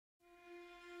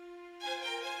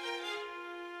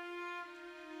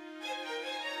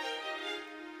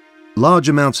Large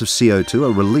amounts of CO2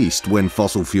 are released when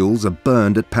fossil fuels are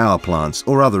burned at power plants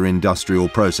or other industrial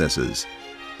processes.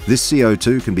 This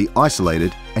CO2 can be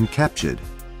isolated and captured.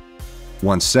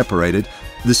 Once separated,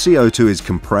 the CO2 is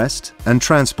compressed and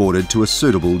transported to a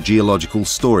suitable geological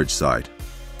storage site.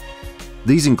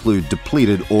 These include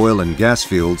depleted oil and gas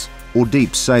fields or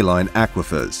deep saline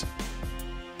aquifers.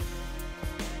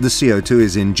 The CO2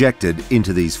 is injected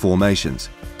into these formations.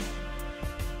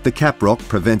 The caprock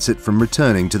prevents it from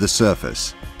returning to the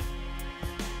surface,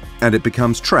 and it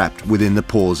becomes trapped within the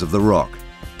pores of the rock.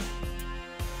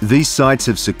 These sites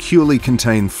have securely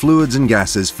contained fluids and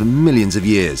gases for millions of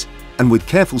years, and with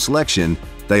careful selection,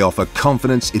 they offer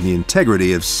confidence in the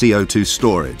integrity of CO2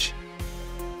 storage.